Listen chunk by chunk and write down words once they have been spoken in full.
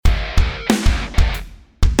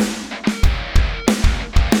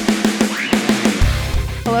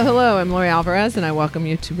I'm Lori Alvarez, and I welcome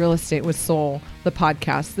you to Real Estate with Soul, the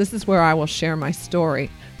podcast. This is where I will share my story,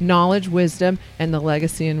 knowledge, wisdom, and the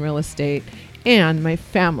legacy in real estate, and my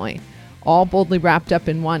family, all boldly wrapped up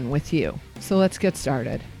in one with you. So let's get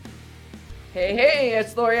started. Hey,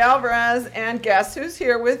 it's Lori Alvarez, and guess who's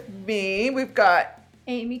here with me? We've got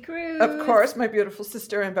Amy Cruz. Of course, my beautiful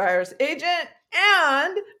sister and buyer's agent.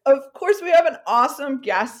 And of course, we have an awesome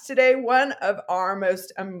guest today, one of our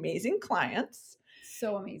most amazing clients.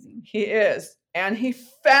 So amazing. He is. And he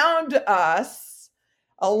found us,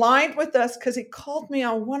 aligned with us, because he called me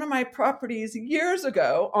on one of my properties years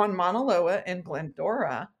ago on Mauna Loa in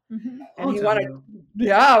Glendora. Mm-hmm. And he wanted,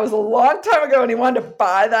 it was a long time ago, and he wanted to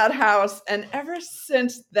buy that house. And ever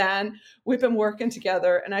since then, we've been working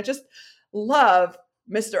together. And I just love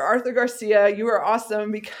Mr. Arthur Garcia. You are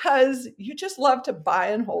awesome because you just love to buy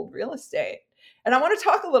and hold real estate. And I want to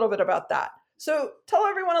talk a little bit about that. So tell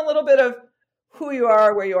everyone a little bit of who you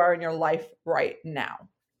are, where you are in your life right now.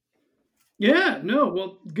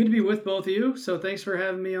 Well, good to be with both of you. So thanks for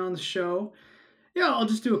having me on the show. Yeah, I'll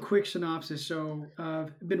just do a quick synopsis. So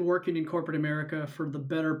I've been working in corporate America for the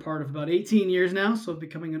better part of about 18 years now. So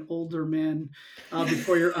becoming an older man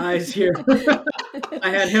before your eyes here. I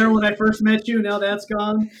had hair when I first met you. Now that's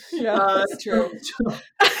gone. Yeah, that's true. So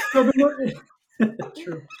I've been working.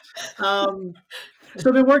 True. So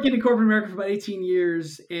I've been working in corporate America for about 18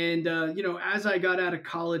 years. And, as I got out of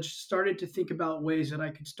college, started to think about ways that I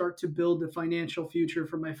could start to build a financial future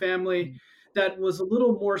for my family that was a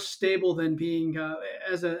little more stable than being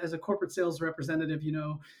as a corporate sales representative,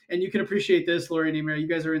 and you can appreciate this, Lori and Amy, you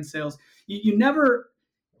guys are in sales. You're never,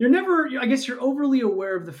 I guess you're overly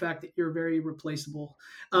aware of the fact that you're very replaceable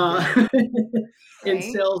in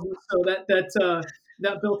sales. So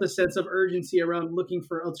that built a sense of urgency around looking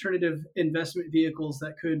for alternative investment vehicles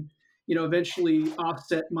that could, eventually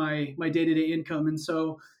offset my day-to-day income. And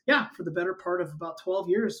so, for the better part of about 12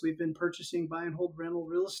 years, we've been purchasing buy and hold rental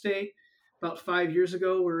real estate. About 5 years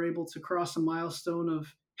ago, we were able to cross a milestone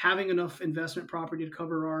of having enough investment property to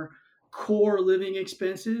cover our core living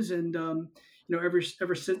expenses. And,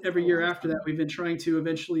 every year after that, we've been trying to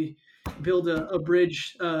eventually build a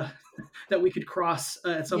bridge that we could cross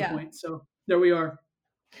at some point. So there we are.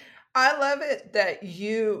 I love it that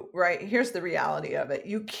here's the reality of it.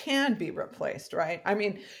 You can be replaced, right? I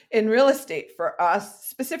mean, in real estate for us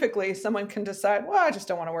specifically, someone can decide, well, I just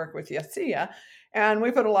don't want to work with you. See ya. And we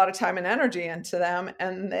put a lot of time and energy into them,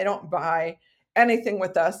 and they don't buy anything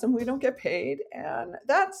with us, and we don't get paid. And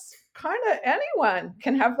that's kind of, anyone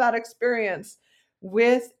can have that experience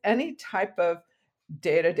with any type of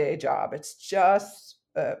day-to-day job. It's just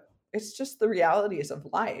the realities of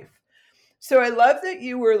life. So I love that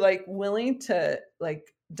you were willing to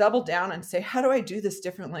double down and say, how do I do this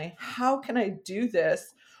differently? How can I do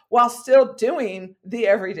this while still doing the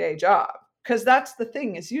everyday job? Because that's the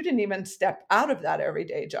thing, is you didn't even step out of that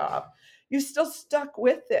everyday job. You still stuck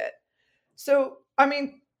with it. So,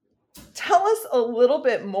 tell us a little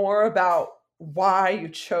bit more about why you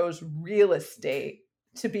chose real estate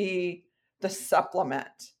to be the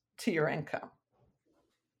supplement to your income.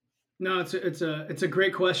 No, it's a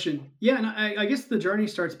great question. Yeah, and I guess the journey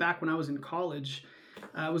starts back when I was in college.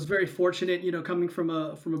 I was very fortunate, coming from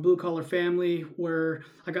a blue collar family where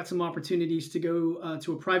I got some opportunities to go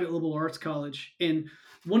to a private liberal arts college. And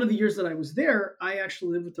one of the years that I was there, I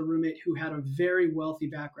actually lived with a roommate who had a very wealthy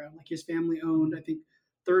background. Like his family owned, I think,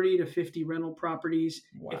 30 to 50 rental properties.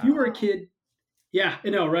 Wow. If you were a kid, I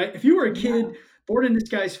know, right? If you were a kid born in this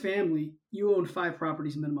guy's family, you owned 5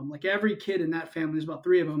 properties minimum. Like every kid in that family, there's about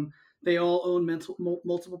 3 of them. They all own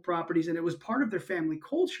multiple properties, and it was part of their family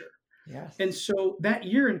culture. Yes. And so that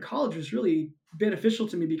year in college was really beneficial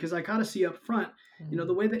to me because I got to see up front,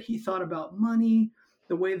 the way that he thought about money,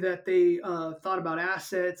 the way that they thought about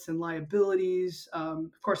assets and liabilities.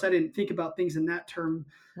 Of course, I didn't think about things in that term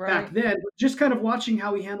back then, but just kind of watching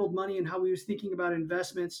how he handled money and how he was thinking about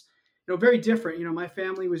investments, very different. My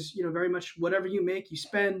family was, very much whatever you make, you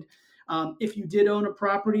spend. If you did own a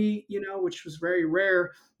property, which was very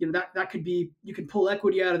rare, that could be, you could pull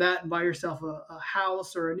equity out of that and buy yourself a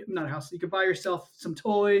house or not a house. You could buy yourself some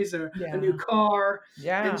toys or a new car.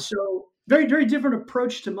 Yeah. And so very, very different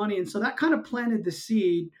approach to money. And so that kind of planted the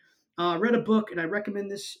seed. Read a book, and I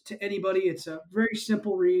recommend this to anybody. It's a very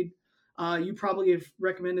simple read. You probably have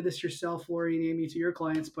recommended this yourself, Lori and Amy, to your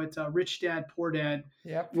clients, but Rich Dad, Poor Dad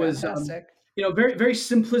was fantastic. Very, very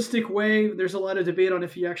simplistic way. There's a lot of debate on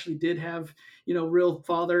if he actually did have, real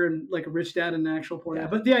father and like a rich dad and an actual poor dad.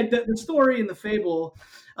 But the story and the fable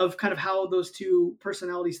of kind of how those two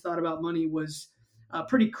personalities thought about money was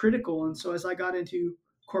pretty critical. And so as I got into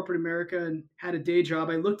corporate America and had a day job,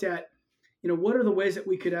 I looked at, what are the ways that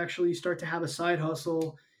we could actually start to have a side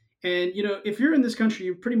hustle? And, if you're in this country,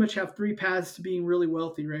 you pretty much have three paths to being really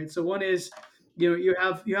wealthy, right? So one is, you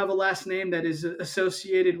have a last name that is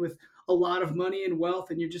associated with a lot of money and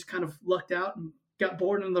wealth, and you're just kind of lucked out and got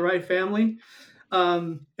born in the right family.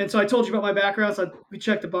 And so I told you about my background. So we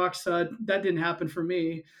checked the box. That didn't happen for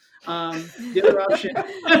me. The other option,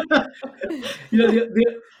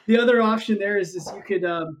 the other option there is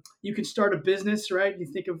you can start a business, right? You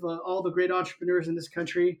think of all the great entrepreneurs in this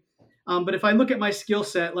country. But if I look at my skill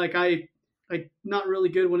set, like I'm not really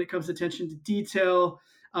good when it comes to attention to detail.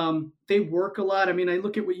 They work a lot. I mean, I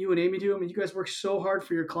look at what you and Amy do. I mean, you guys work so hard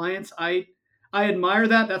for your clients. I admire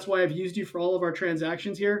that. That's why I've used you for all of our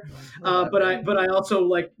transactions here. But I also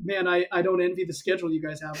man, I don't envy the schedule you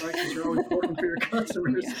guys have, right? Because you're always working for your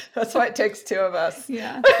customers. Yeah. That's why it takes two of us.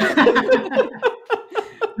 Yeah.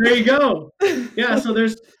 There you go. Yeah. So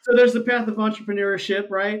there's the path of entrepreneurship,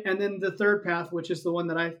 right? And then the third path, which is the one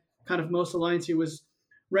that I kind of most aligned to, was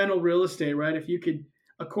rental real estate, right? If you could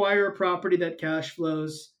acquire a property that cash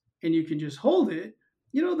flows and you can just hold it,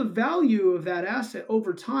 the value of that asset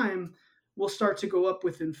over time will start to go up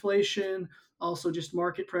with inflation, also just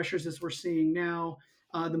market pressures as we're seeing now.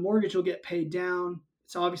 The mortgage will get paid down.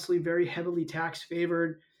 It's obviously very heavily tax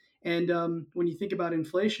favored. And when you think about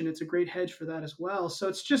inflation, it's a great hedge for that as well.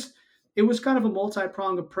 So it was kind of a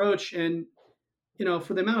multi-pronged approach. And,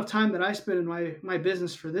 for the amount of time that I spent in my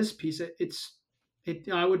business for this piece,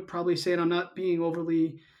 I would probably say, and I'm not being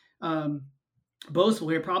overly boastful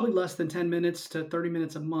here, probably less than 10 minutes to 30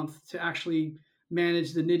 minutes a month to actually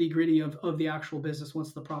manage the nitty gritty of the actual business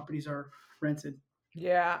once the properties are rented.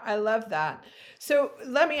 Yeah, I love that. So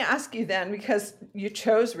let me ask you then, because you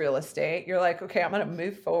chose real estate, you're like, okay, I'm going to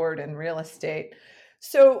move forward in real estate.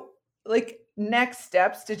 So next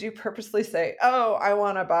steps, did you purposely say, oh, I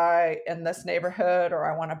want to buy in this neighborhood, or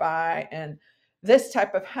I want to buy in this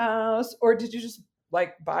type of house? Or did you just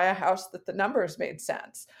buy a house that the numbers made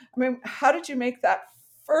sense? I mean, how did you make that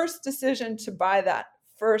first decision to buy that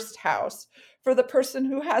first house for the person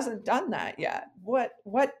who hasn't done that yet? What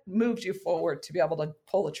moved you forward to be able to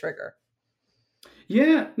pull the trigger?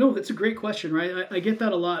 Yeah, no, that's a great question, right? I get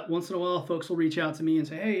that a lot. Once in a while, folks will reach out to me and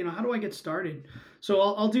say, hey, how do I get started? So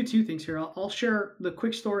I'll do two things here. I'll share the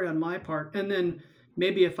quick story on my part. And then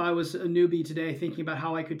maybe if I was a newbie today, thinking about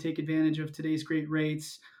how I could take advantage of today's great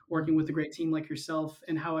rates, working with a great team like yourself,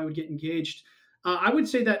 and how I would get engaged. I would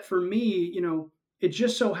say that for me, it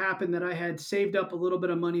just so happened that I had saved up a little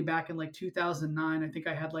bit of money back in 2009. I think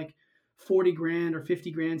I had 40 grand or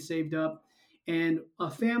 50 grand saved up. And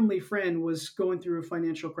a family friend was going through a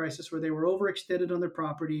financial crisis where they were overextended on their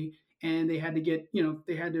property, and they had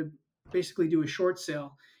to basically do a short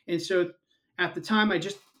sale. And so at the time,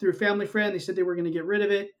 through a family friend, they said they were going to get rid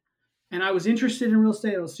of it. And I was interested in real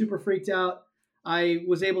estate. I was super freaked out. I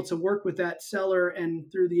was able to work with that seller,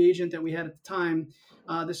 and through the agent that we had at the time,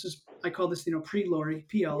 I call this, pre-Lori,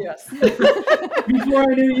 PL. Yes. Before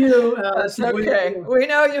I knew you. That's okay. We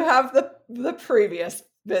know you have the previous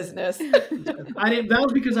business. That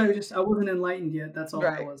was because I wasn't enlightened yet. That's all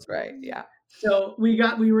right, it was. Right. Yeah. So we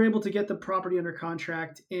were able to get the property under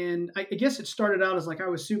contract, and I guess it started out as I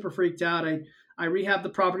was super freaked out. I rehabbed the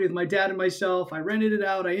property with my dad and myself. I rented it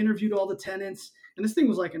out. I interviewed all the tenants, and this thing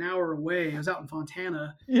was an hour away. I was out in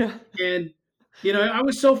Fontana. Yeah. And, I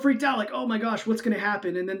was so freaked out, oh my gosh, what's going to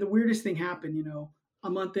happen? And then the weirdest thing happened, a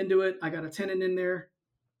month into it, I got a tenant in there.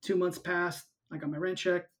 2 months passed. I got my rent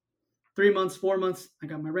check. 3 months, 4 months, I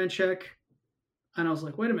got my rent check. And I was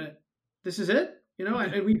like, wait a minute, this is it?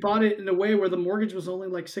 And we bought it in a way where the mortgage was only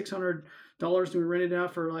 $600 and we rented it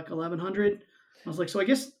out for $1,100. I was like, so I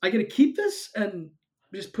guess I get to keep this and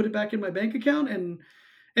just put it back in my bank account.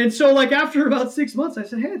 And so after about 6 months, I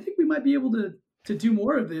said, hey, I think we might be able to do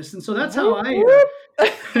more of this. And so that's how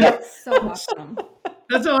That's so awesome.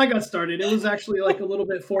 That's how I got started. It was actually a little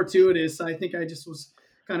bit fortuitous. I think I just was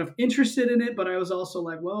kind of interested in it, but I was also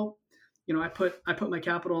well, I put my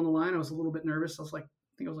capital on the line. I was a little bit nervous. I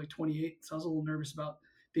think I was 28. So I was a little nervous about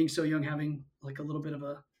being so young, having a little bit of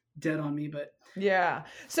a debt on me, but yeah.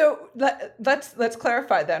 So let's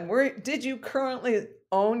clarify then. Did you currently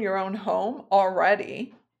own your own home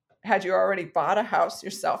already? Had you already bought a house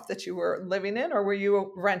yourself that you were living in, or were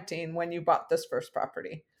you renting when you bought this first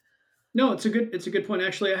property? No, it's a good point.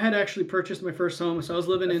 Actually, I had purchased my first home. So I was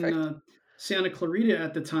living in Santa Clarita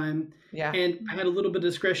at the time. Yeah. And I had a little bit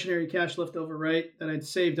of discretionary cash left over, right, that I'd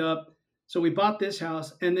saved up. So we bought this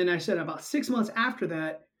house. And then I said about 6 months after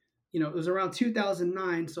that, it was around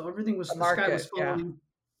 2009. So everything the sky was falling.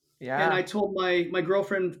 Yeah. And I told my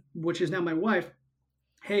girlfriend, which is now my wife,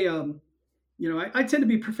 hey, I tend to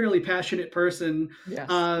be a fairly passionate person. Yes.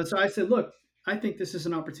 So I said, look, I think this is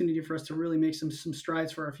an opportunity for us to really make some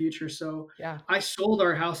strides for our future. So Yeah. I sold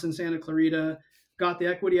our house in Santa Clarita, got the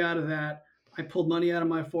equity out of that. I pulled money out of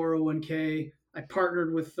my 401k. I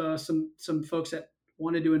partnered with some folks that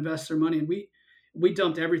wanted to invest their money, and we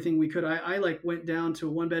dumped everything we could. I like went down to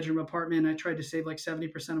a 1 bedroom apartment. I tried to save like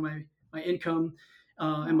 70% of my income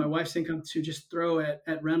and my wife's income to just throw at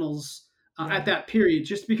rentals Yeah. at that period,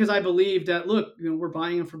 just because I believed that, look, we're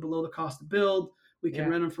buying them for below the cost to build. We can Yeah.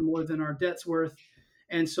 rent them for more than our debt's worth.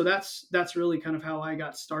 And so that's really kind of how I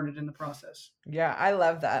got started in the process. Yeah, I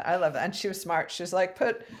love that. I love that. And she was smart. She was like,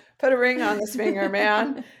 put a ring on this finger,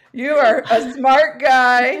 man. You are a smart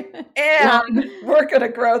guy, and we're going to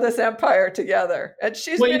grow this empire together. And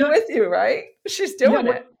she's Well, been with you, right? She's doing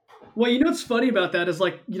Yeah, it. well, what's funny about that is,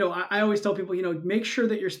 like, I always tell people, make sure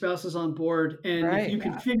that your spouse is on board. And Right. if you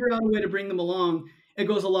can figure out a way to bring them along, it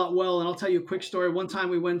goes a lot well. And I'll tell you a quick story. One time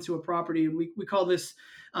we went to a property, and we call this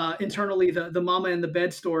internally the mama in the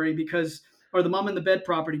bed story, or the mama in the bed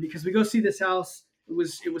property, because we go see this house. It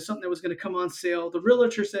was something that was going to come on sale. The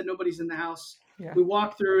realtor said nobody's in the house. Yeah. We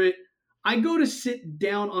walk through it. I go to sit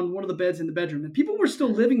down on one of the beds in the bedroom, and people were still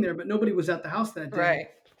living there, but nobody was at the house that day. Right.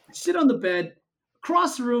 I sit on the bed.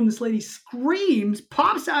 Across the room, this lady screams,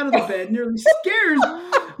 pops out of the bed, nearly scares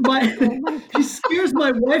she scares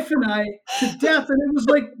my wife and I to death. And it was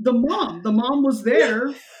like the mom. The mom was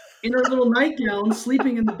there in her little nightgown,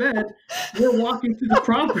 sleeping in the bed. We're walking through the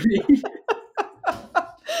property.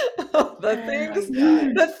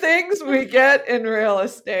 The things we get in real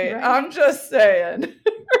estate. Right. I'm just saying.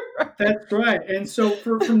 That's right. And so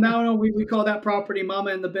from now on, we call that property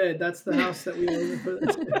Mama in the Bed. That's the house that we live in.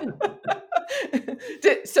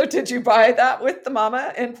 So did you buy that with the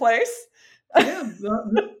mama in place? Yeah.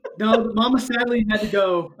 No, Mama sadly had to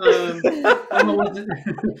go. Mama wasn't.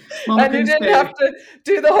 Mama And you didn't stay. have to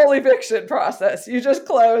do the whole eviction process. You just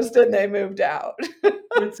closed and they moved out.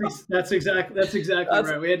 That's exactly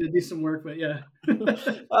right. We had to do some work, but yeah.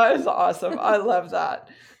 That is awesome. I love that.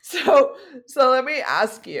 So let me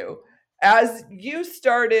ask you, as you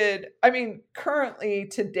started, currently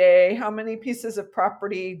today, how many pieces of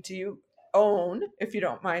property do you own, if you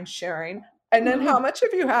don't mind sharing? And then how much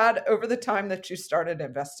have you had over the time that you started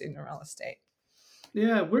investing in real estate?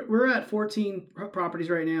 Yeah, we're at 14 properties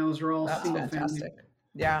right now. Those are all That's single fantastic.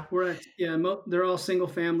 family. They're all single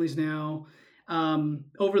families now.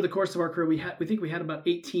 Over the course of our career, we think we had about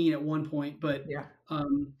 18 at one point, but Yeah.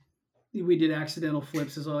 we did accidental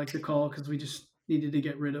flips, as I like to call, because we just needed to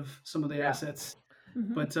get rid of some of the Yeah. assets.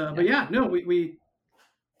 Mhm. But yeah, no, we.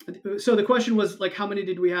 So the question was, like, how many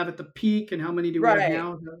did we have at the peak, and how many do we have Right.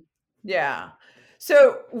 now? Yeah.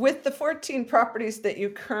 So with the 14 properties that you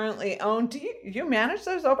currently own, do you manage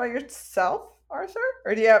those all by yourself, Arthur?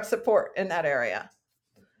 Or do you have support in that area?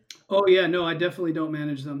 Oh yeah, no, I definitely don't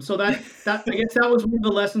manage them. So that I guess that was one of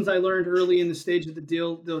the lessons I learned early in the stage of the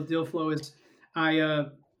deal flow is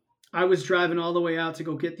I was driving all the way out to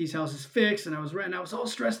go get these houses fixed, and I was all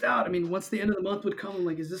stressed out. Once the end of the month would come, I'm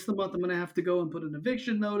like, is this the month I'm going to have to go and put an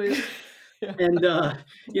eviction notice? Yeah. And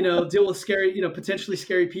deal with scary, potentially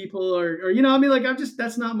scary people, or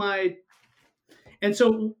that's not my. And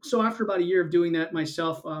so after about a year of doing that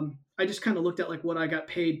myself, I just kind of looked at, like, what I got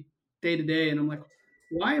paid day to day, and I'm like,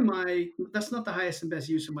 that's not the highest and best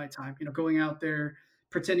use of my time, going out there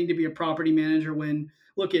pretending to be a property manager when,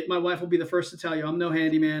 my wife will be the first to tell you, I'm no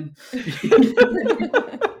handyman.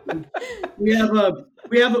 We have a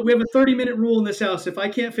 30-minute rule in this house. If I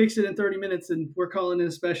can't fix it in 30 minutes, then we're calling in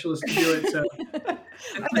a specialist to do it. So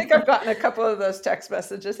I think I've gotten a couple of those text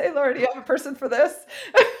messages. Hey, Laura, do you have a person for this?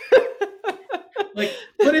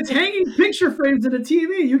 But it's hanging picture frames in a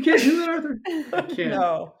TV. You can't do that, Arthur. I can't.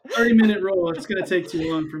 No. 30-minute rule. It's going to take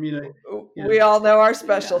too long for me to. Yeah. We all know our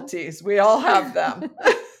specialties. We all have them.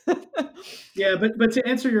 Yeah, but to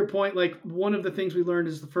answer your point, like, one of the things we learned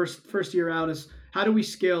is the first year out is, how do we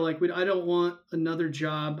scale? Like, I don't want another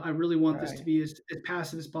job. I really want this to be as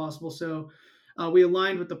passive as possible. So we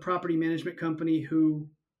aligned with the property management company who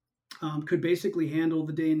could basically handle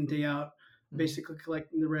the day in and day out, basically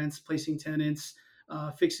collecting the rents, placing tenants,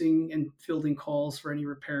 fixing and fielding calls for any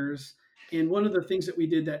repairs. And one of the things that we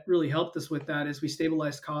did that really helped us with that is we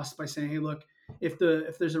stabilized costs by saying, hey, look, if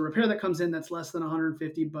there's a repair that comes in that's less than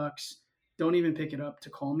 $150, don't even pick it up to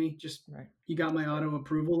call me. Just You got my auto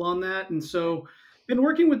approval on that. And so been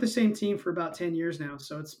working with the same team for about 10 years now.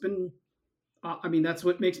 So it's been, that's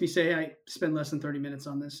what makes me say, hey, I spend less than 30 minutes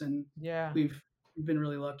on this. And we've been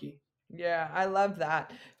really lucky. Yeah, I love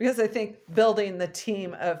that, because I think building the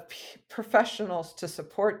team of professionals to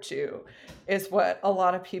support you is what a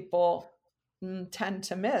lot of people tend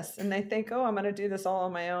to miss, and they think, oh, I'm going to do this all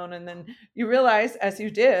on my own. And then you realize, as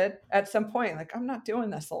you did at some point, like, I'm not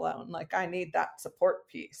doing this alone. Like, I need that support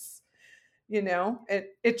piece.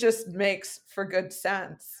 It just makes for good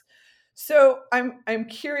sense. So I'm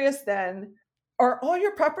curious then, are all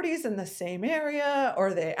your properties in the same area, or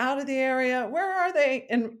are they out of the area? Where are they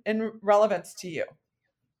in relevance to you?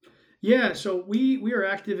 Yeah, so we are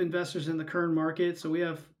active investors in the Kern market. So we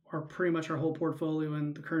have our pretty much our whole portfolio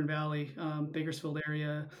in the Kern Valley, Bakersfield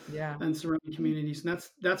area, Yeah. and surrounding communities, and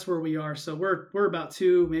that's where we are. So we're about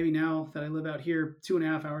two, maybe now that I live out here,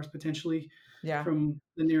 2.5 hours potentially Yeah. from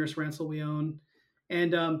the nearest rental we own,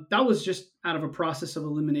 and that was just out of a process of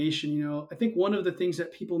elimination. I think one of the things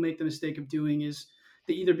that people make the mistake of doing is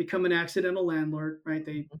they either become an accidental landlord, right?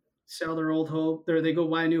 They sell their old home, or they go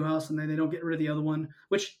buy a new house and then they don't get rid of the other one,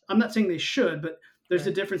 which I'm not saying they should, but there's a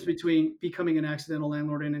Right. difference between becoming an accidental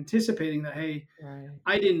landlord and anticipating that, hey, Right.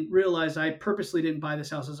 I didn't realize I purposely didn't buy this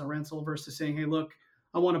house as a rental, versus saying, hey, look,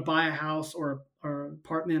 I want to buy a house or an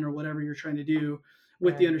apartment or whatever you're trying to do,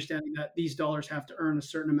 with the Right. understanding that these dollars have to earn a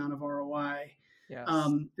certain amount of ROI. Yes.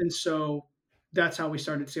 And so that's how we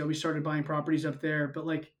started sale. We started buying properties up there, but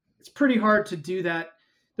like, it's pretty hard to do that.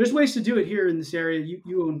 There's ways to do it here in this area.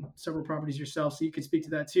 You own several properties yourself, so you could speak to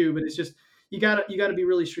that too. But it's just, you gotta be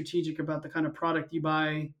really strategic about the kind of product you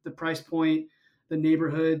buy, the price point, the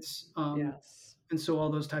neighborhoods, Yes. and so all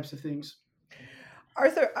those types of things.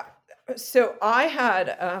 Arthur, so I had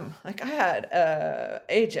a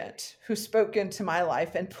agent who spoke into my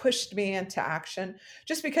life and pushed me into action,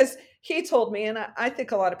 just because he told me, and I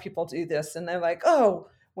think a lot of people do this, and they're like, oh,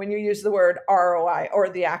 when you use the word ROI, or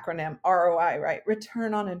the acronym ROI, right?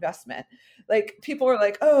 Return on investment. Like, people are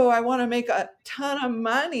like, oh, I want to make a ton of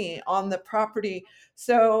money on the property.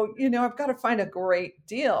 So, I've got to find a great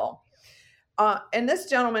deal. And this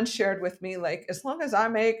gentleman shared with me, like, as long as I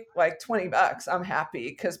make like $20, I'm happy,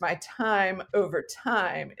 because my time over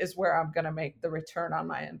time is where I'm going to make the return on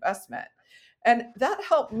my investment. And that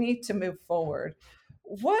helped me to move forward.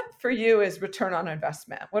 What for you is return on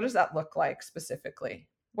investment? What does that look like specifically?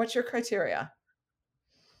 What's your criteria?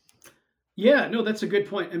 Yeah, no, that's a good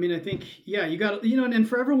point. I mean, I think, yeah, you got, and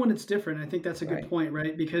for everyone it's different. I think that's a good Right. point,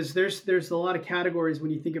 right? Because there's a lot of categories when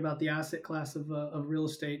you think about the asset class of real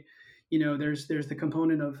estate. There's the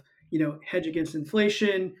component of, hedge against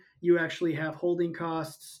inflation. You actually have holding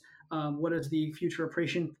costs. What does the future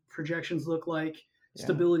appreciation projections look like? Yeah.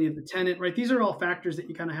 Stability of the tenant, right? These are all factors that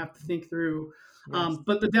you kind of have to think through. Yes.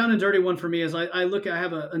 But the down and dirty one for me is, I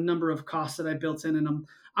have a number of costs that I built in, and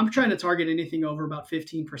I'm trying to target anything over about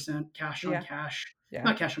 15% cash on Yeah. cash, Yeah.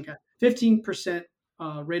 not cash on cash, 15%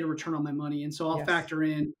 rate of return on my money. And so I'll Yes. factor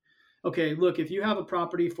in, okay, look, if you have a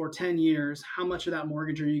property for 10 years, how much of that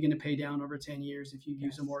mortgage are you going to pay down over 10 years if you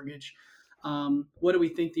use a Yes. mortgage? What do we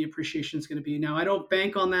think the appreciation is going to be? Now, I don't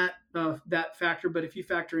bank on that factor, but if you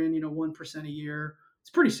factor in, 1% a year, it's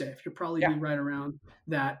pretty safe. You'll probably Yeah. be right around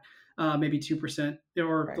that, maybe 2%,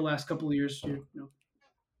 or the Right. last couple of years,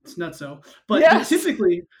 it's not so. But Yes.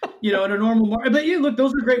 typically, in a normal market, but yeah, look,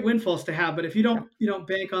 those are great windfalls to have. But if you Yeah. don't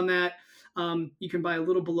bank on that, you can buy a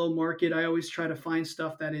little below market. I always try to find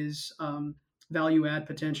stuff that is value add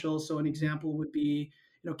potential. So an example would be,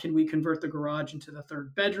 can we convert the garage into the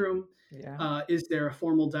third bedroom? Yeah. Is there a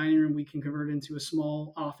formal dining room we can convert into a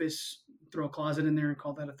small office, throw a closet in there and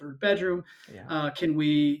call that a third bedroom? Yeah. Can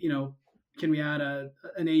we add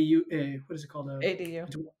an AU, what is it called? ADU.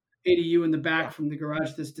 ADU in the Yeah. back from the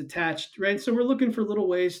garage that's detached, right? So we're looking for little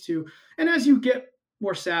ways to, and as you get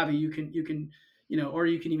more savvy, you can, or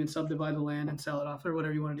you can even subdivide the land and sell it off, or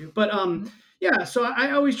whatever you want to do. But Mhm. yeah. So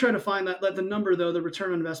I always try to find that the number, though, the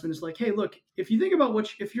return on investment is like, hey, look, if you think about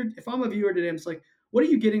if I'm a viewer today, I'm just like, what are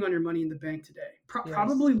you getting on your money in the bank today? Yes.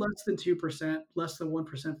 Probably less than 2%, less than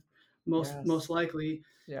 1%, most Yes. likely.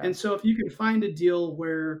 And Yes. so if you can find a deal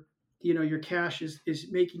where, your cash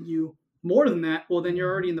is making you more than that, well, then you're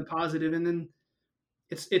already Mhm. in the positive, and then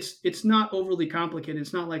it's not overly complicated.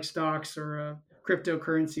 It's not like stocks or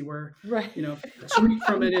cryptocurrency where, Right. a tweet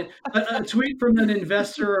from a tweet from an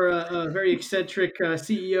investor, or a very eccentric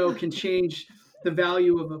CEO can change the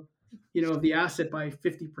value of the asset by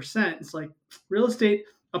 50%. It's like real estate,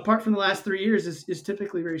 apart from the last 3 years, is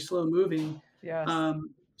typically very slow moving. Yes.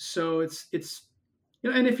 So it's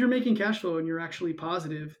and if you're making cash flow and you're actually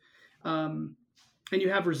positive, um, and you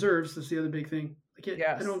have reserves, that's the other big thing. Like,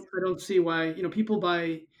 Yes. I don't see why, people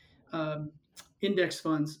buy um, index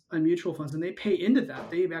funds and mutual funds, and they pay into that.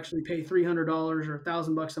 They actually pay $300 or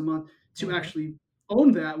 $1,000 a month to Mhm. actually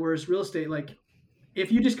own that. Whereas real estate, like,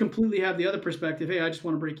 if you just completely have the other perspective, hey, I just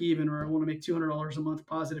want to break even, or I want to make $200 a month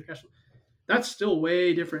positive cash flow, that's still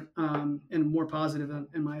way different, and more positive,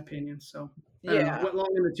 in my opinion. So I don't know, Yeah. went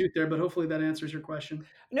long in the tooth there, but hopefully that answers your question.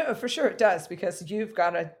 No, for sure it does because you've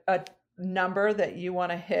got a number that you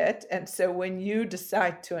want to hit. And so when you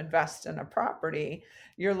decide to invest in a property,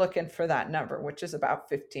 you're looking for that number, which is about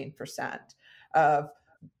 15% of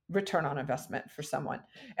return on investment for someone.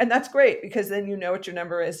 And that's great because then you know what your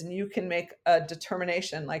number is and you can make a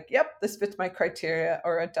determination like, yep, this fits my criteria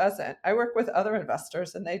or it doesn't. I work with other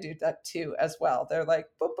investors and they do that too as well. They're like,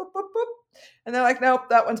 boop, boop, boop, boop. And they're like, nope,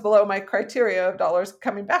 that one's below my criteria of dollars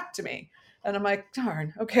coming back to me. And I'm like,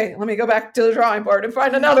 darn, okay, let me go back to the drawing board and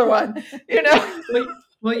find another one, you know?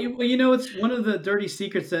 You know, it's one of the dirty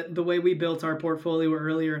secrets that the way we built our portfolio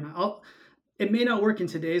earlier, and it may not work in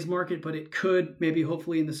today's market, but it could maybe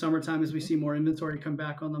hopefully in the summertime as we see more inventory come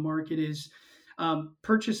back on the market is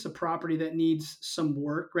purchase a property that needs some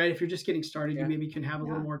work, right? If you're just getting started, you maybe can have a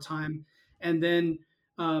little more time. And then,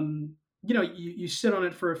 you know, you sit on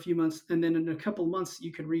it for a few months and then in a couple of months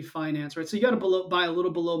you could refinance, right? So you got to buy a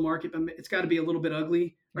little below market, but it's got to be a little bit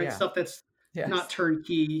ugly, right? Stuff that's not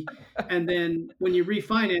turnkey. And then when you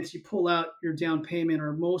refinance, you pull out your down payment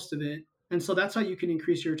or most of it. And so that's how you can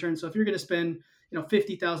increase your return. So if you're going to spend, you know,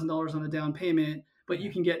 $50,000 on a down payment, but you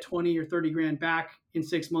can get 20 or 30 grand back in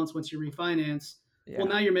 6 months once you refinance. Well,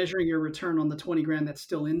 now you're measuring your return on the 20 grand that's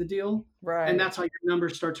still in the deal. Right. And that's how your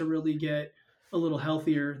numbers start to really get a little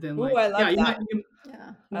healthier than I love that.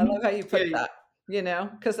 I love how you put that, you know,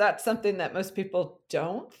 because that's something that most people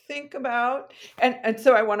don't think about. And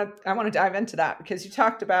so I want to dive into that because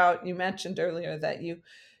you mentioned earlier that you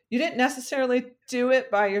didn't necessarily do it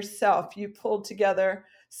by yourself. You pulled together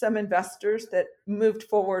some investors that moved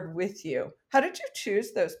forward with you. How did you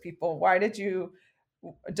choose those people? Why did you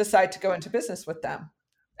decide to go into business with them?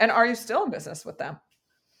 And are you still in business with them?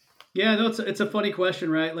 Yeah, no, it's a funny question,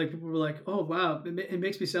 right? Like people were like, "Oh, wow, it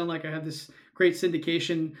makes me sound like I have this great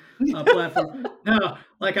syndication platform." No,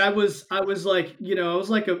 like I was like, you know, I was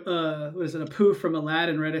like a poof from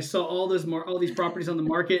Aladdin, right? I saw all these properties on the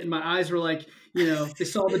market, and my eyes were like, you know, they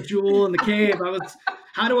saw the jewel in the cave.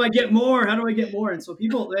 How do I get more? How do I get more? And so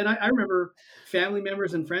people, and I remember family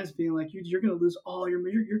members and friends being like, you're going to lose all you're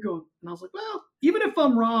going. And I was like, well, even if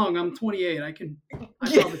I'm wrong, I'm 28. I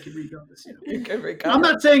probably could rebuild this. You know? You can recover. I'm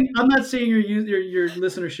not saying your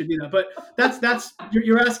listeners should do that, but that's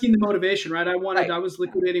you're asking the motivation, right? I was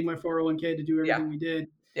liquidating my 401k to do everything we did.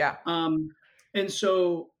 Yeah. And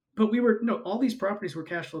so, but we were, all these properties were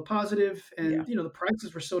cash flow positive and, the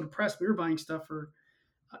prices were so depressed. We were buying stuff for,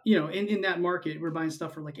 in that market, we're buying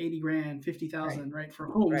stuff for like 80 grand, 50,000, right? For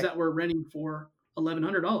homes that we're renting for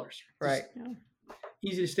 $1,100. Right.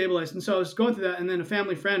 Easy to stabilize. And so I was going through that. And then a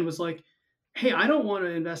family friend was like, hey, I don't want to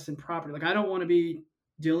invest in property. Like, I don't want to be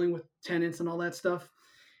dealing with tenants and all that stuff.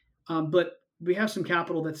 But we have some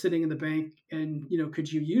capital that's sitting in the bank and,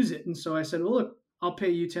 could you use it? And so I said, well, look, I'll pay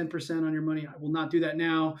you 10% on your money. I will not do that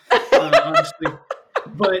now, obviously,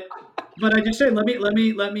 but I just said, let me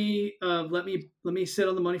sit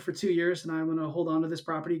on the money for 2 years and I'm going to hold on to this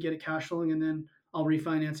property, get it cash flowing, and then I'll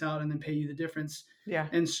refinance out and then pay you the difference. Yeah.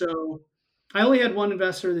 And so I only had one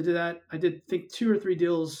investor that did that. I did think 2 or 3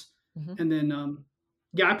 deals. Mm-hmm. And then,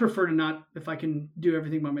 I prefer to not, if I can do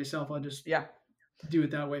everything by myself, I'll just do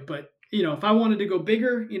it that way. But if I wanted to go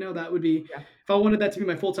bigger, that would be, if I wanted that to be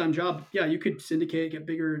my full-time job, you could syndicate, get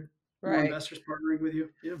bigger, more investors partnering with you.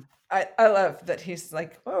 Yeah. I love that he's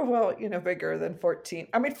like, oh, well, bigger than 14.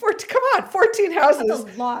 I mean, 14, come on, 14 houses.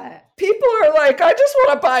 That's a lot. People are like, I just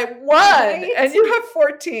want to buy one. Right? And you have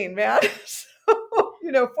 14, man.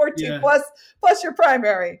 So, 14 plus your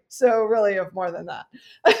primary. So really you have more than that,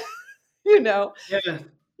 Yeah.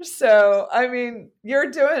 So, I mean, you're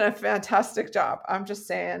doing a fantastic job. I'm just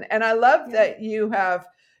saying. And I love that you have,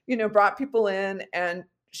 brought people in and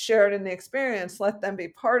shared in the experience, let them be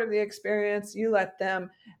part of the experience. You let them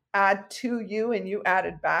add to you and you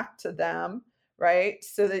added back to them, right?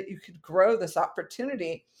 So that you could grow this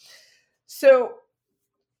opportunity. So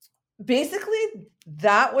basically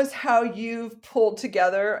that was how you've pulled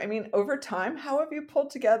together. I mean, over time, how have you pulled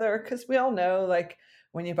together? Because we all know, like,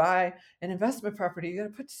 when you buy an investment property, you got to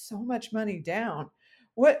put so much money down.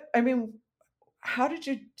 How did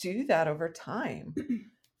you do that over time?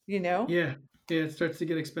 Yeah, it starts to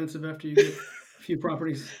get expensive after you get a few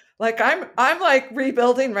properties. Like I'm like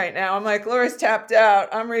rebuilding right now. I'm like, Laura's tapped out.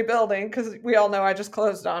 I'm rebuilding because we all know I just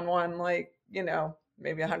closed on one, like,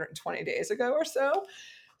 maybe 120 days ago or so.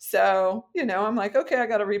 So, I'm like, okay, I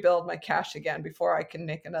got to rebuild my cash again before I can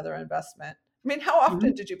make another investment. I mean, how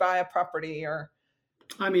often did you buy a property? Or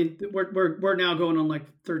I mean, we're now going on like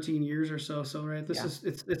 13 years or so. So, right.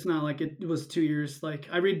 It's not like it was 2 years. Like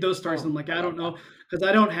I read those stories and I'm like, I don't know, because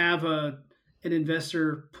I don't have an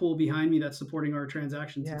investor pool behind me that's supporting our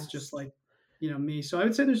transactions. Yes. It's just like me. So I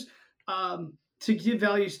would say there's to give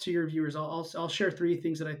values to your viewers. I'll share three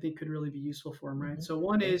things that I think could really be useful for them. Right. So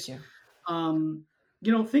one Thank is, you.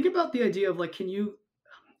 think about the idea of like, can you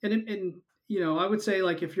and I would say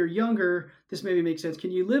like if you're younger, this maybe makes sense.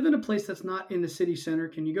 Can you live in a place that's not in the city center?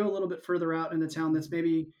 Can you go a little bit further out in the town that's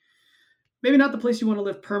maybe not the place you want to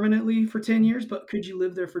live permanently for 10 years, but could you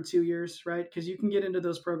live there for 2 years, right? Because you can get into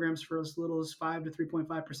those programs for as little as 5 to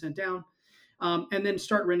 3.5% down. And then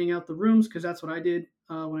start renting out the rooms, because that's what I did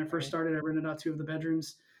when I first started. I rented out 2 of the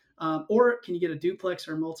bedrooms. Or can you get a duplex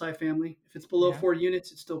or a multifamily? If it's below 4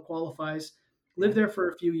 units, it still qualifies. Live there for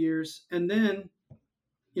a few years, and then,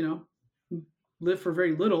 live for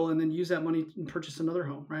very little, and then use that money and purchase another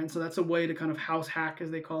home, right? And so that's a way to kind of house hack, as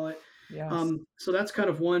they call it. Yes. So that's kind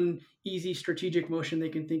of one easy strategic motion they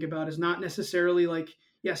can think about, is not necessarily like,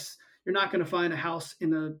 yes, you're not going to find a house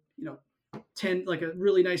in a, 10, like a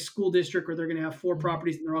really nice school district where they're going to have 4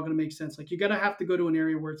 properties and they're all going to make sense. Like, you're going to have to go to an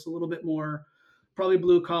area where it's a little bit more probably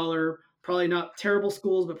blue collar, probably not terrible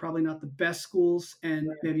schools, but probably not the best schools, and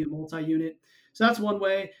maybe a multi-unit. So that's one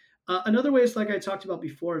way. Another way is, like I talked about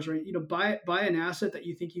before, is right, buy an asset that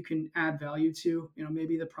you think you can add value to.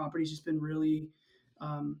 Maybe the property's just been really,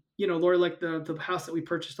 Lori, like the house that we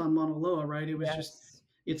purchased on Mauna Loa, right? It was just,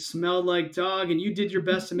 it smelled like dog, and you did your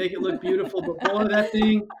best to make it look beautiful. But boy, that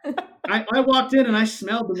thing, I walked in and I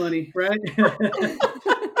smelled the money, right?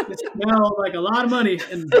 It smelled like a lot of money,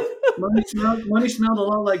 and money smelled a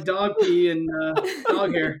lot like dog pee and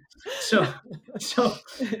dog hair. So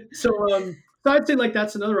I'd say like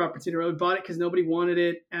that's another opportunity. We bought it because nobody wanted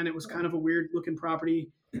it, and it was kind of a weird looking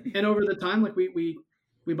property. And over the time, like we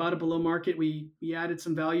bought it below market. We added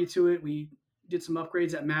some value to it. We did some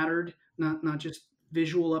upgrades that mattered, not just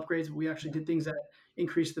visual upgrades, but we actually did things that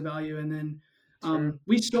increased the value. And then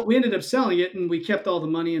we ended up selling it, and we kept all the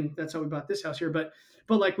money, and that's how we bought this house here. But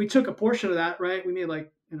like we took a portion of that, right? We made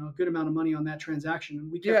like a good amount of money on that transaction.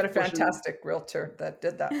 And you had a fantastic realtor that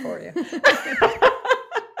did that for you.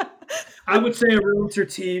 I would say a realtor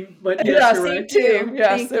team, but yes, you're right. Team.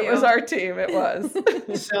 Yes, it was our team. It was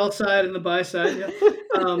the sell side and the buy side. Yeah.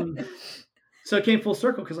 So it came full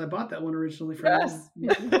circle because I bought that one originally from you.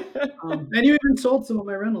 And you even sold some of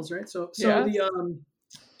my rentals, right? So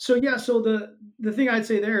the thing I'd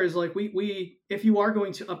say there is like we if you are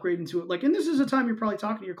going to upgrade into it, like, and this is a time you're probably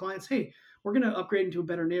talking to your clients, hey, we're going to upgrade into a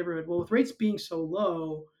better neighborhood. Well, with rates being so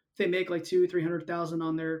low, they make like $200,000-300,000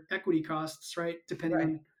 on their equity costs, right? Depending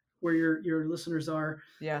on where your listeners are.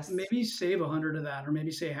 Yes. Maybe save 100 of that, or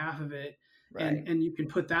maybe say half of it. Right. And you can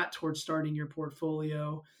put that towards starting your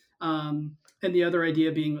portfolio. And the other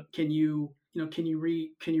idea being, can you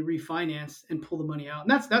refinance and pull the money out?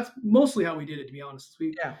 And that's mostly how we did it, to be honest.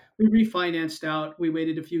 We refinanced out. We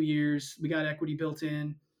waited a few years. We got equity built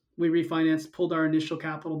in. We refinanced, pulled our initial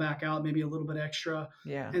capital back out, maybe a little bit extra.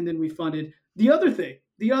 Yeah. And then we funded. The other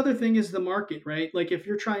thing is the market, right? Like if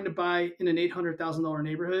you're trying to buy in an $800,000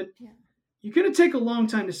 neighborhood, you're going to take a long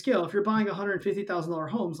time to scale. If you're buying $150,000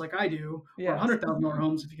 homes like I do, or $100,000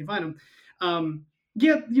 homes if you can find them,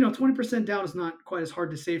 20% down is not quite as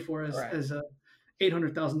hard to save for as a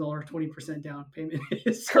 $800,000 20% down payment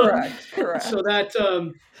is. Correct. So that,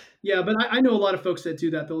 but I know a lot of folks that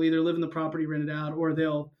do that. They'll either live in the property, rent it out, or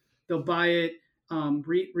they'll buy it,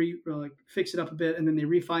 like fix it up a bit, and then they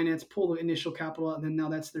refinance, pull the initial capital out, and then now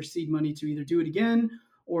that's their seed money to either do it again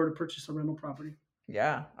or to purchase a rental property.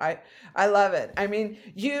 Yeah, I love it. I mean,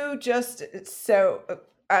 you just, so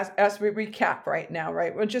as we recap right now,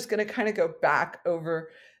 right, we're just going to kind of go back over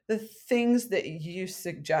the things that you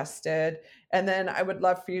suggested, and then I would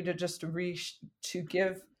love for you to just to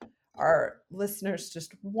give our listeners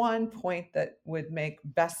just one point that would make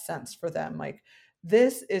best sense for them. Like,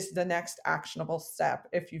 this is the next actionable step.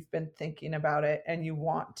 If you've been thinking about it and you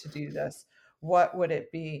want to do this, what would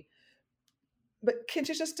it be? But could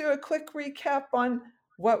you just do a quick recap on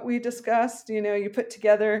what we discussed? You put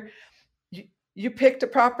together, you picked a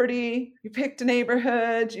property, you picked a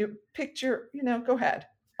neighborhood, you picked your, go ahead.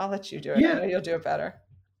 I'll let you do it. Yeah. I know you'll do it better.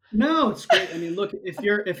 No, it's great. I mean, look, if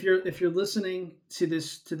you're listening to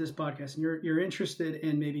this podcast and you're interested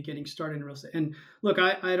in maybe getting started in real estate, and look,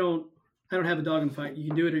 I don't have a dog in the fight. You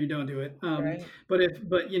can do it or you don't do it. But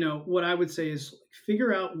what I would say is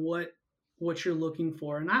figure out what you're looking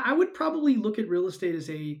for. And I would probably look at real estate as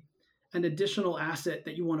an additional asset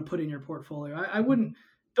that you want to put in your portfolio.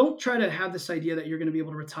 Don't try to have this idea that you're going to be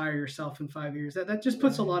able to retire yourself in 5 years. That just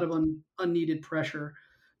puts a lot of unneeded pressure.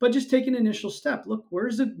 But just take an initial step. Look,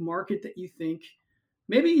 where's a market that you think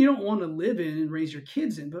maybe you don't want to live in and raise your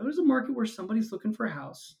kids in, but there's a market where somebody's looking for a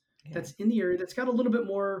house that's in the area, that's got a little bit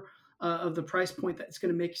more of the price point that's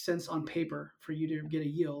going to make sense on paper for you to get a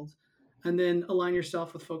yield. and then align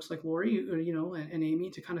yourself with folks like Lori, or, and Amy,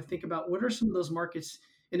 to kind of think about what are some of those markets.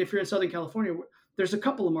 And if you're in Southern California, there's a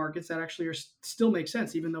couple of markets that actually still make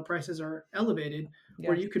sense, even though prices are elevated,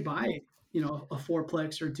 where Yes. you could buy, a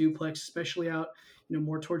fourplex or duplex, especially out,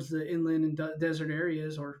 more towards the inland and desert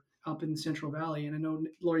areas, or up in the Central Valley. And I know,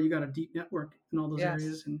 Lori, you got a deep network in all those Yes.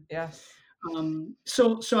 areas. And Yes.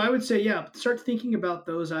 so I would say, yeah, start thinking about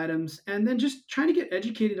those items, and then just trying to get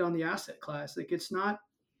educated on the asset class. Like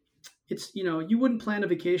you wouldn't plan a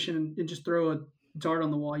vacation and just throw a dart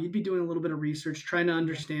on the wall. You'd be doing a little bit of research, trying to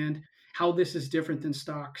understand how this is different than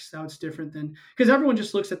stocks, how it's different than, because everyone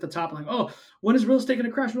just looks at the top like, oh, when is real estate going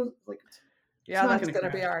to crash? Like, yeah, that's going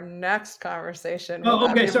to be our next conversation. Oh,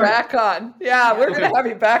 okay, sorry. Back on. Yeah, we're going to have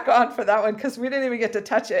you back on for that one, because we didn't even get to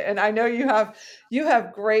touch it. And I know you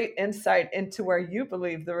have great insight into where you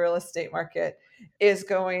believe the real estate market is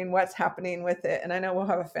going, what's happening with it. And I know we'll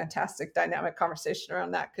have a fantastic dynamic conversation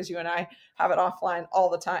around that, because you and I have it offline all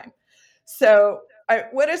the time. So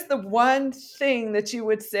what is the one thing that you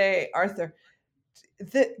would say, Arthur,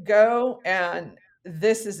 go and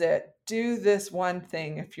this is it? Do this one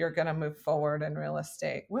thing if you're going to move forward in real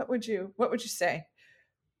estate. What would you say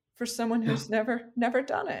for someone who's never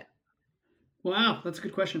done it? Wow, that's a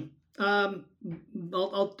good question.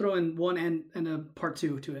 I'll throw in one and a part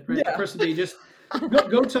two to it. Right. Yeah. The first would be just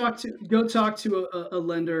go talk to a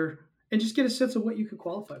lender and just get a sense of what you could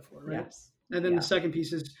qualify for. Right. Yes. And then the second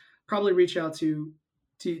piece is probably reach out to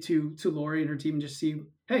Lori and her team and just see,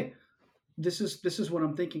 hey, this is what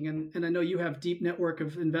I'm thinking. And I know you have deep network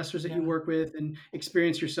of investors that you work with and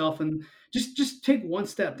experience yourself, and just take one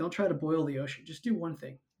step. Don't try to boil the ocean. Just do one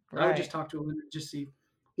thing. Right. I would just talk to them and just see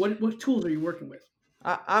what tools are you working with.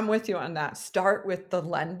 I'm with you on that. Start with the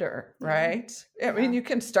lender, right? I mean, you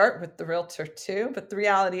can start with the realtor too, but the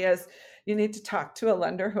reality is you need to talk to a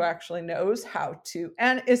lender who actually knows how to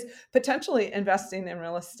and is potentially investing in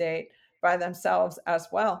real estate by themselves as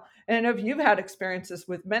well. And I know you've had experiences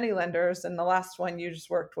with many lenders, and the last one you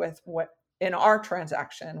just worked with in our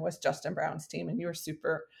transaction was Justin Brown's team, and you were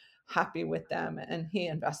super happy with them, and he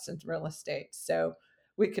invests in real estate. So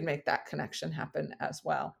we can make that connection happen as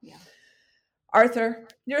well. Yeah. Arthur,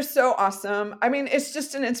 you're so awesome. I mean, it's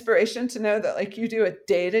just an inspiration to know that like you do a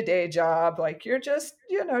day-to-day job, like you're just,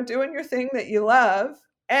 doing your thing that you love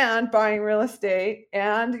and buying real estate,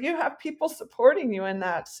 and you have people supporting you in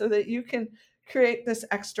that so that you can create this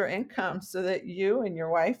extra income so that you and your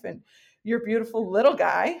wife and your beautiful little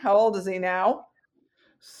guy, how old is he now?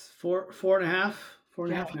 Four and a half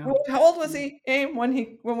now. How old was he, Aim,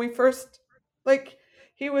 when we first, like,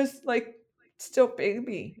 he was like still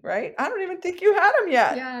baby, right? I don't even think you had him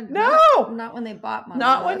yet. Yeah. No. Not when they bought Mauna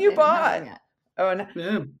Not Loa. when you bought. Oh, and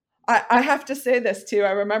Yeah. I have to say this too.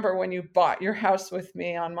 I remember when you bought your house with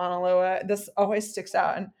me on Mauna Loa, this always sticks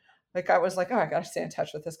out. And like, I was like, oh, I got to stay in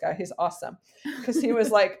touch with this guy. He's awesome. Because he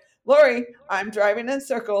was like, Lori, I'm driving in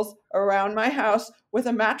circles around my house with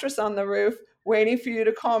a mattress on the roof, waiting for you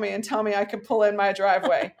to call me and tell me I can pull in my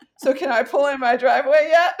driveway. So can I pull in my driveway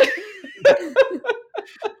yet?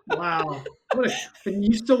 Wow. And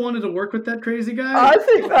you still wanted to work with that crazy guy? I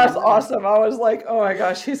think that's awesome. I was like, oh my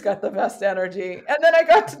gosh, he's got the best energy. And then I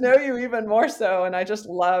got to know you even more so. And I just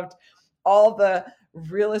loved all the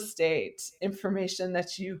real estate information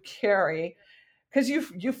that you carry, because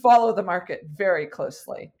you follow the market very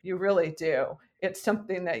closely. You really do. It's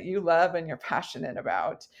something that you love and you're passionate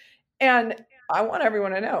about. And I want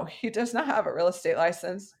everyone to know he does not have a real estate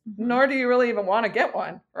license, nor do you really even want to get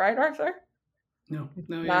one, right, Arthur? No,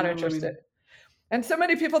 not interested. And so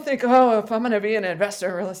many people think, oh, if I'm going to be an investor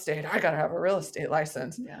in real estate, I got to have a real estate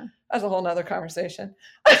license. Yeah. That's a whole nother conversation.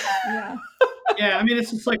 Yeah. Yeah. I mean,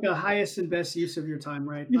 it's just like the highest and best use of your time,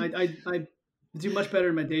 right? I do much better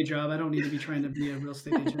in my day job. I don't need to be trying to be a real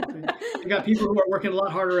estate agent. I got people who are working a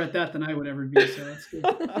lot harder at that than I would ever be. So that's good.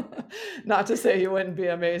 Not to say you wouldn't be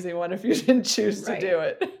an amazing one if you didn't choose to do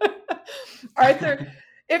it. Arthur,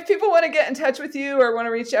 if people want to get in touch with you or want to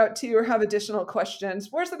reach out to you or have additional questions,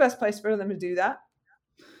 where's the best place for them to do that?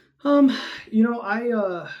 I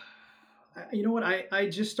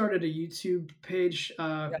just started a YouTube page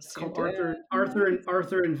called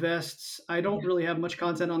Arthur Invests. I don't really have much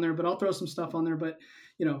content on there, but I'll throw some stuff on there. But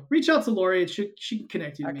reach out to Lori and she can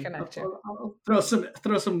connect you to me. I'll throw some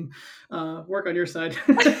work on your side.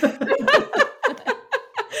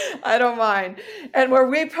 I don't mind. And where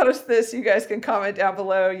we post this, you guys can comment down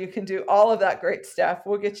below. You can do all of that great stuff.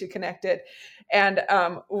 We'll get you connected. And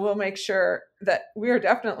we'll make sure that we are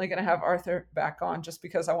definitely going to have Arthur back on, just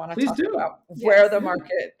because I want to talk about where the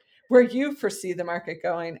market, where you foresee the market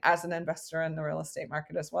going as an investor in the real estate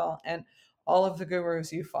market as well. And all of the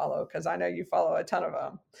gurus you follow, because I know you follow a ton of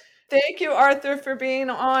them. Thank you, Arthur, for being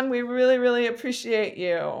on. We really, really appreciate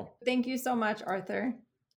you. Thank you so much, Arthur.